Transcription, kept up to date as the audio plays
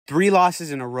3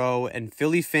 losses in a row, and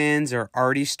Philly fans are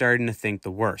already starting to think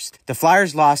the worst. The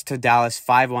Flyers lost to Dallas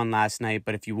 5-1 last night,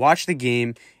 but if you watch the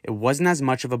game, it wasn't as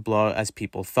much of a blowout as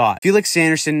people thought. Felix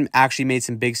Sanderson actually made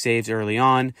some big saves early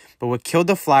on, but what killed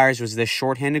the Flyers was this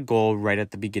shorthanded goal right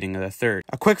at the beginning of the third.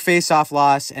 A quick face-off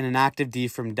loss and an active D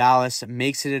from Dallas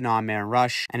makes it an on-man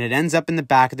rush, and it ends up in the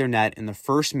back of their net in the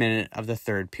first minute of the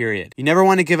third period. You never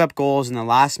want to give up goals in the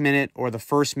last minute or the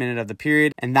first minute of the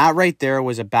period, and that right there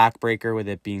was a backbreaker with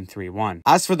it being 3-1.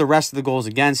 As for the rest of the goals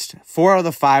against, 4 out of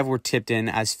the 5 were tipped in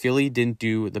as Philly didn't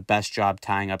do the best job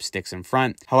tying up sticks in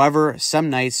front. However, some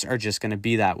nights are just going to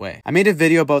be that way. I made a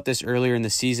video about this earlier in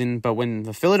the season, but when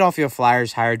the Philadelphia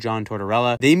Flyers hired John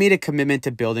Tortorella, they made a commitment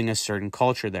to building a certain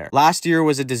culture there. Last year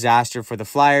was a disaster for the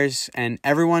Flyers, and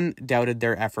everyone doubted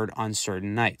their effort on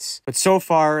certain nights. But so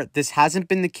far, this hasn't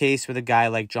been the case with a guy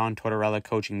like John Tortorella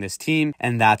coaching this team,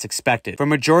 and that's expected. For a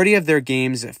majority of their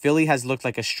games, Philly has looked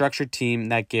like a structured team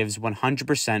that gives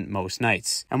 100% most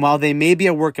nights. And while they may be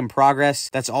a work in progress,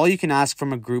 that's all you can ask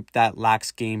from a group that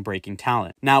lacks game-breaking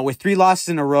talent. Now, with 3 losses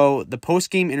in a row, the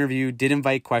post-game interview did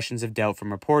invite questions of doubt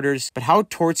from reporters, but how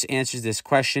Torts answers this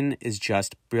question is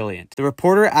just brilliant. The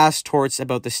reporter asked Torts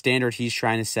about the standard he's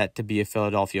trying to set to be a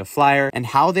Philadelphia Flyer and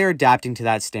how they're adapting to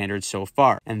that standard so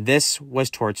far. And this was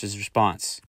Torts'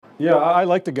 response. Yeah, I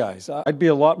like the guys. I'd be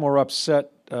a lot more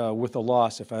upset with a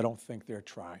loss if I don't think they're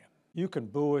trying. You can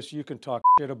boo us, you can talk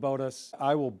shit about us.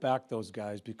 I will back those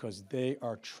guys because they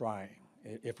are trying.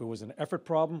 If it was an effort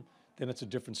problem, then it's a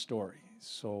different story.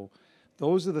 So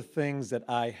those are the things that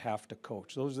I have to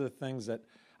coach. Those are the things that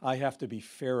I have to be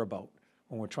fair about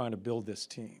when we're trying to build this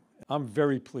team. I'm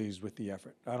very pleased with the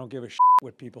effort. I don't give a shit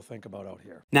what people think about out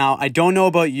here. Now, I don't know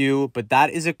about you, but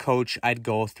that is a coach I'd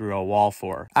go through a wall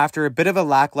for. After a bit of a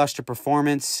lackluster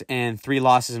performance and 3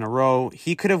 losses in a row,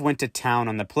 he could have went to town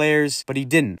on the players, but he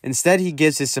didn't. Instead, he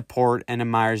gives his support and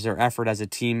admires their effort as a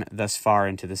team thus far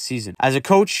into the season. As a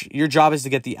coach, your job is to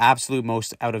get the absolute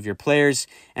most out of your players,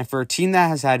 and for a team that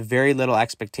has had very little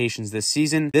expectations this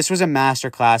season, this was a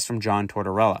masterclass from John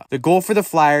Tortorella. The goal for the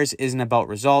Flyers isn't about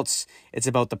results, it's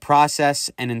about the process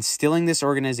and instilling this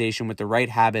organization with the right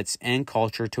habits and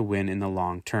culture to win in the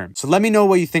long term. So let me know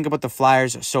what you think about the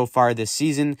Flyers so far this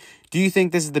season. Do you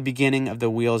think this is the beginning of the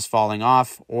wheels falling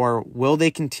off, or will they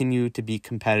continue to be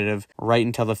competitive right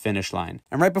until the finish line?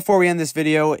 And right before we end this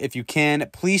video, if you can,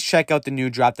 please check out the new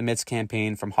Drop the Mitts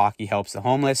campaign from Hockey Helps the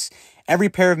Homeless. Every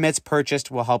pair of mitts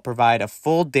purchased will help provide a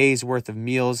full day's worth of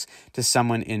meals to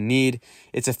someone in need.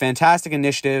 It's a fantastic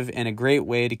initiative and a great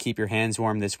way to keep your hands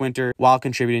warm this winter while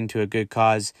contributing to a good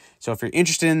cause. So if you're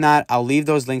interested in that, I'll leave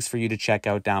those links for you to check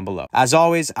out down below. As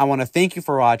always, I want to thank you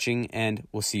for watching, and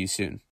we'll see you soon.